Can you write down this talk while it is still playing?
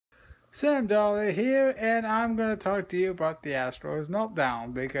Sam Dolly here, and I'm going to talk to you about the Astros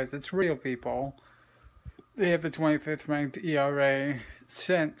meltdown because it's real, people. They have the 25th ranked ERA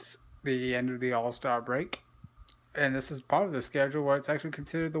since the end of the All-Star break, and this is part of the schedule where it's actually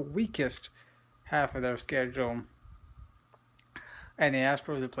considered the weakest half of their schedule. And the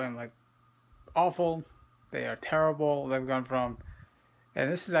Astros are playing like awful. They are terrible. They've gone from,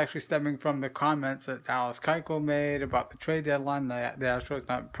 and this is actually stemming from the comments that Dallas Keuchel made about the trade deadline. The Astros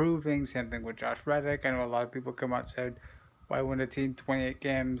not improving. Same thing with Josh Reddick. I know a lot of people come out and said, why win a team 28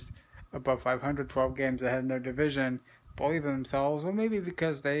 games above 500, 12 games ahead in their division, believe in themselves? Well, maybe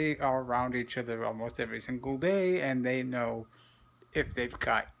because they are around each other almost every single day, and they know if they've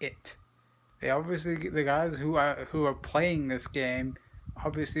got it. They obviously, the guys who are playing this game,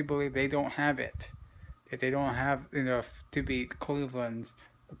 obviously believe they don't have it. That they don't have enough to beat Cleveland's,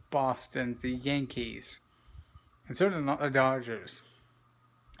 the Boston's, the Yankees, and certainly not the Dodgers,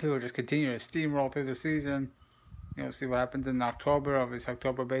 who will just continue to steamroll through the season. See what happens in October. Obviously,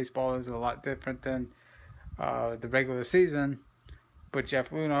 October baseball is a lot different than the regular season. But Jeff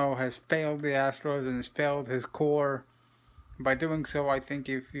Luhnow has failed the Astros and has failed his core. By doing so, I think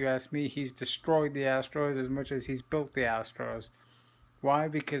if you ask me, he's destroyed the Astros as much as he's built the Astros. Why?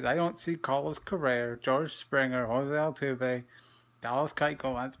 Because I don't see Carlos Correa, George Springer, Jose Altuve, Dallas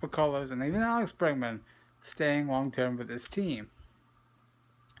Keuchel, Lance McCullers, and even Alex Bregman staying long-term with this team.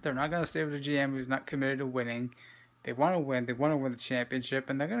 They're not going to stay with a GM who's not committed to winning. They want to win. They want to win the championship,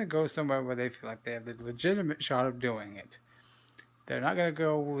 and they're going to go somewhere where they feel like they have the legitimate shot of doing it. They're not going to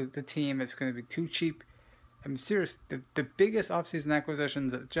go with the team that's going to be too cheap. I'm serious. The biggest offseason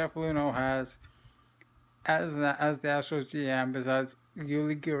acquisitions that Jeff Luhnow has as the Astros GM, besides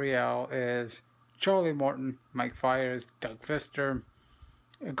Yuli Gurriel, is Charlie Morton, Mike Fiers, Doug Fister,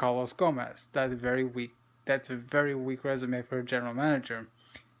 and Carlos Gomez. That's a very weak resume for a general manager.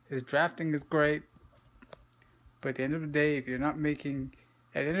 His drafting is great, but at the end of the day, if you're not making,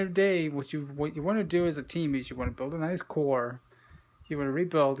 at the end of the day, what you want to do as a team is you want to build a nice core. You want to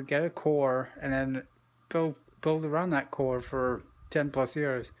rebuild, get a core, and then build around that core for 10 plus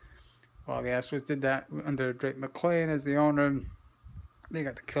years. Well, the Astros did that under Drake McClain as the owner. They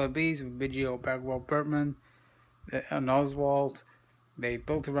got the Killer Bees with Biggio, Bagwell, Bertman, and Oswald. They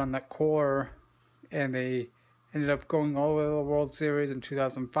built around that core, and they ended up going all the way to the World Series in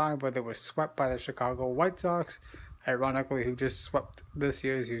 2005, where they were swept by the Chicago White Sox, ironically, who just swept this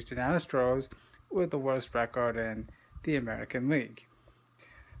year's Houston Astros with the worst record in the American League.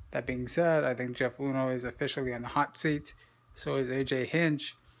 That being said, I think Jeff Luhnow is officially on the hot seat. So is AJ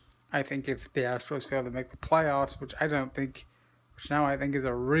Hinch. I think if the Astros fail to make the playoffs, which now I think is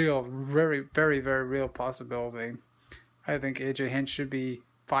a real, very, very, very real possibility, I think AJ Hinch should be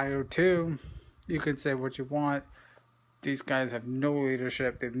fired too. You can say what you want. These guys have no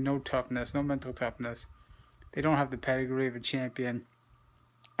leadership. They have no toughness, no mental toughness. They don't have the pedigree of a champion.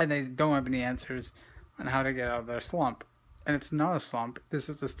 And they don't have any answers on how to get out of their slump. And it's not a slump. This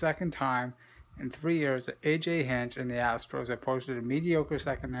is the second time in 3 years that AJ Hinch and the Astros have posted a mediocre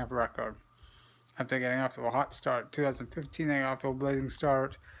second half record. After getting off to a hot start, 2015 they got off to a blazing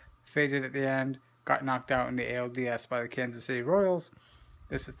start, faded at the end, got knocked out in the ALDS by the Kansas City Royals.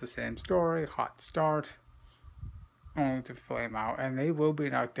 This is the same story, hot start, only to flame out, and they will be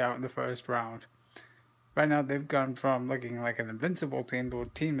knocked out in the first round. Right now they've gone from looking like an invincible team to a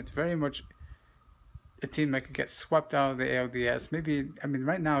team that's very much a team that could get swept out of the ALDS.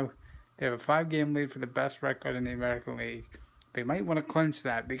 Right now they have a 5-game lead for the best record in the American League. They might want to clinch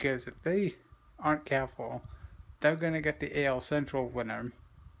that, because if they aren't careful, they're going to get the AL Central winner,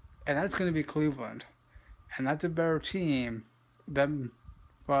 and that's going to be Cleveland. And that's a better team than,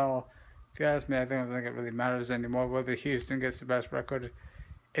 well, if you ask me, I don't think it really matters anymore whether Houston gets the best record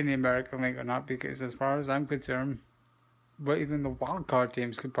in the American League or not, because as far as I'm concerned, even the wild card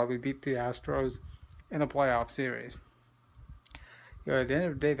teams could probably beat the Astros in a playoff series. At the end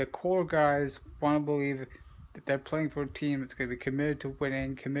of the day, the core guys want to believe that they're playing for a team that's going to be committed to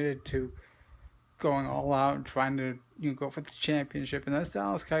winning, committed to going all out and trying to go for the championship. And that's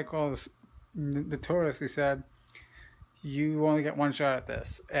Dallas Keuchel notoriously said, you only get one shot at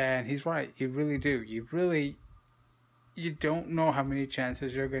this. And he's right. You really do. You don't know how many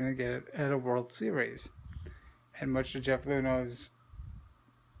chances you're going to get at a World Series. And much to Jeff Luhnow's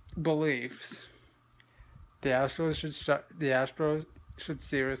beliefs, the Astros should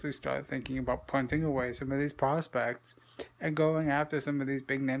seriously start thinking about punting away some of these prospects and going after some of these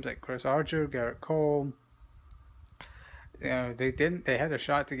big names like Chris Archer, Garrett Cole. They had a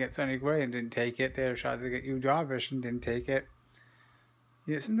shot to get Sonny Gray and didn't take it. They had a shot to get Yu Darvish and didn't take it.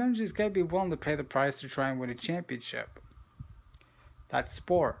 Sometimes you just gotta be willing to pay the price to try and win a championship. That's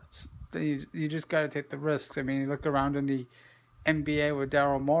sports. You just got to take the risks. I mean, you look around in the NBA with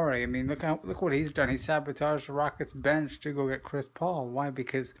Daryl Morey. I mean, look what he's done. He sabotaged the Rockets bench to go get Chris Paul. Why?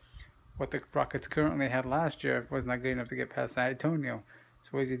 Because what the Rockets currently had last year was not good enough to get past San Antonio.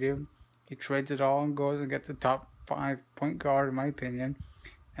 So what does he do? He trades it all and goes and gets a top 5 point guard, in my opinion,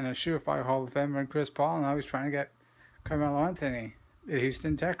 and a surefire Hall of Famer in Chris Paul. And now he's trying to get Carmelo Anthony, the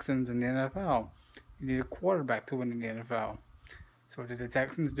Houston Texans in the NFL. You need a quarterback to win in the NFL. So what did the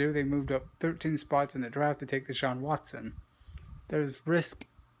Texans do? They moved up 13 spots in the draft to take Deshaun Watson. There's risk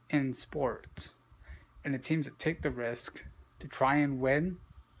in sports. And the teams that take the risk to try and win,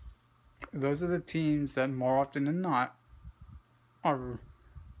 those are the teams that more often than not are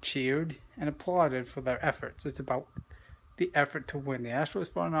cheered and applauded for their efforts. It's about the effort to win. The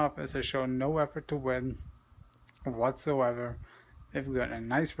Astros front office has shown no effort to win whatsoever. They've got a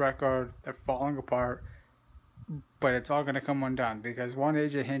nice record. They're falling apart. But it's all going to come undone because one,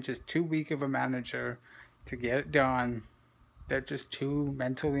 AJ Hinch is too weak of a manager to get it done. They're just too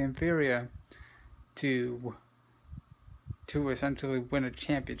mentally inferior to essentially win a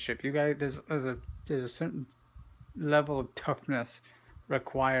championship. You guys, there's a certain level of toughness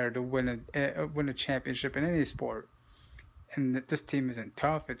required to win a championship in any sport. And this team isn't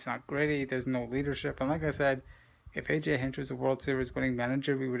tough. It's not gritty. There's no leadership. And like I said, if AJ Hinch was a World Series winning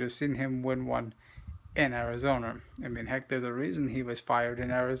manager, we would have seen him win one in Arizona. I mean, heck, there's a reason he was fired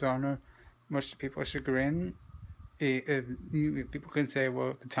in Arizona, much to people's chagrin. People can say,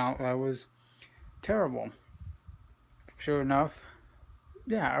 well, the talent was terrible. Sure enough,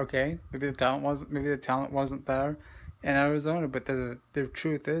 yeah, okay, maybe the talent wasn't there in Arizona, but the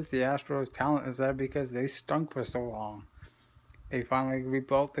truth is the Astros' talent is there because they stunk for so long. They finally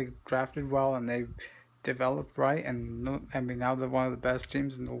rebuilt, they drafted well, and they developed right, and I mean, now they're one of the best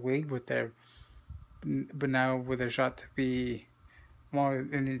teams in the league but now with a shot to be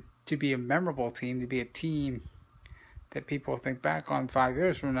a memorable team, to be a team that people think back on 5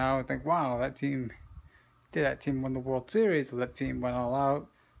 years from now and think, wow, that team win the World Series, that team went all out,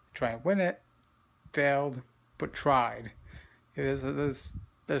 try and win it, failed, but tried. There's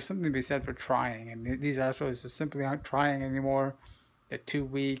something to be said for trying, and these Astros just simply aren't trying anymore. They're too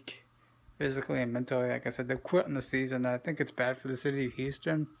weak, physically and mentally. Like I said, they've quit in the season, and I think it's bad for the city of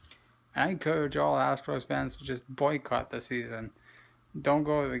Houston. I encourage all Astros fans to just boycott the season. Don't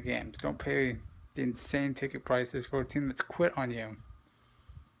go to the games. Don't pay the insane ticket prices for a team that's quit on you.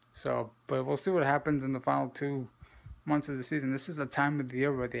 So, but we'll see what happens in the final 2 months of the season. This is a time of the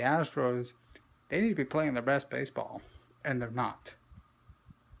year where the Astros, they need to be playing their best baseball, and they're not.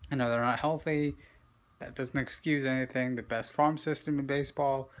 I know they're not healthy. That doesn't excuse anything. The best farm system in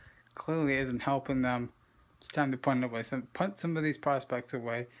baseball clearly isn't helping them. It's time to punt some of these prospects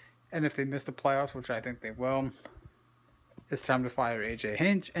away. And if they miss the playoffs, which I think they will, it's time to fire AJ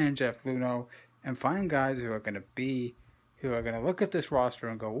Hinch and Jeff Luhnow and find guys who are going to look at this roster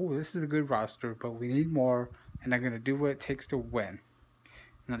and go, "Oh, this is a good roster, but we need more," and they're going to do what it takes to win.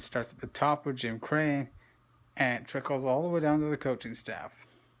 And it starts at the top with Jim Crane and it trickles all the way down to the coaching staff.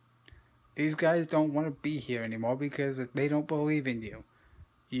 These guys don't want to be here anymore because they don't believe in you.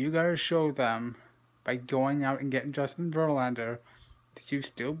 You got to show them by going out and getting Justin Verlander that you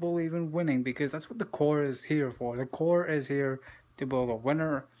still believe in winning, because that's what the core is here for. The core is here to build a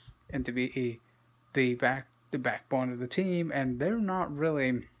winner and to be the backbone of the team, and they're not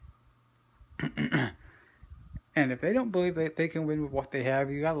really. And if they don't believe that they can win with what they have,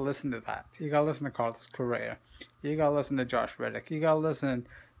 you gotta listen to that. You gotta listen to Carlos Correa. You gotta listen to Josh Reddick. You gotta listen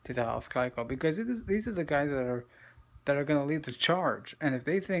to Dallas Keuchel, because these are the guys that are gonna lead the charge. And if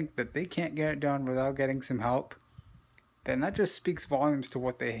they think that they can't get it done without getting some help, then that just speaks volumes to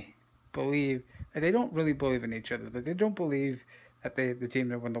what they believe. That they don't really believe in each other. That they don't believe that they have the team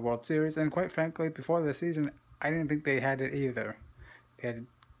to win the World Series. And quite frankly, before the season, I didn't think they had it either. They had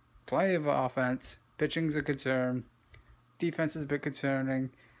plenty of offense. Pitching's a concern. Defense is a bit concerning.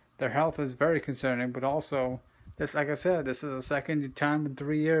 Their health is very concerning. But also, like I said, this is the second time in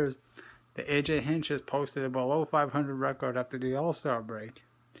 3 years that AJ Hinch has posted a below 500 record after the All-Star break.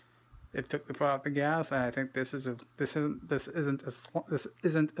 They've took the foot off the gas, and I think this isn't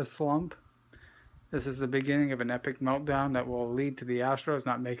a slump. This is the beginning of an epic meltdown that will lead to the Astros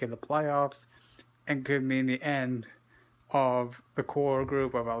not making the playoffs, and could mean the end of the core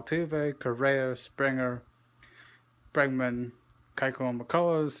group of Altuve, Correa, Springer, Bregman, Keuchel, and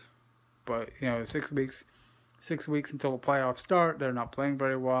McCullers. But 6 weeks until the playoffs start. They're not playing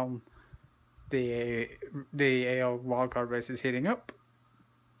very well. The AL wildcard race is heating up.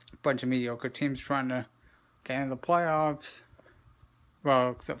 Bunch of mediocre teams trying to get into the playoffs.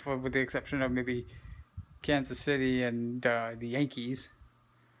 Well, with the exception of maybe Kansas City and the Yankees.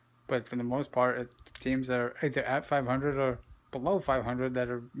 But for the most part, it's teams that are either at 500 or below 500 that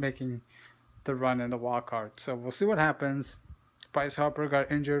are making the run in the wild card. So we'll see what happens. Bryce Harper got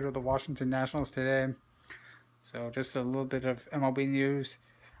injured with the Washington Nationals today. So just a little bit of MLB news.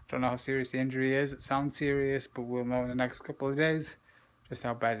 Don't know how serious the injury is. It sounds serious, but we'll know in the next couple of days just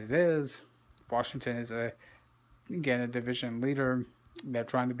how bad it is. Washington is again a division leader. They're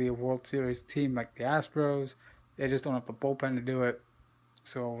trying to be a World Series team like the Astros. They just don't have the bullpen to do it.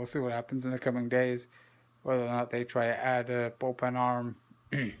 So we'll see what happens in the coming days, whether or not they try to add a bullpen arm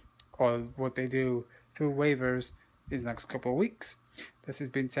or what they do through waivers these next couple of weeks. This has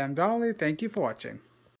been Sam Donnelly. Thank you for watching.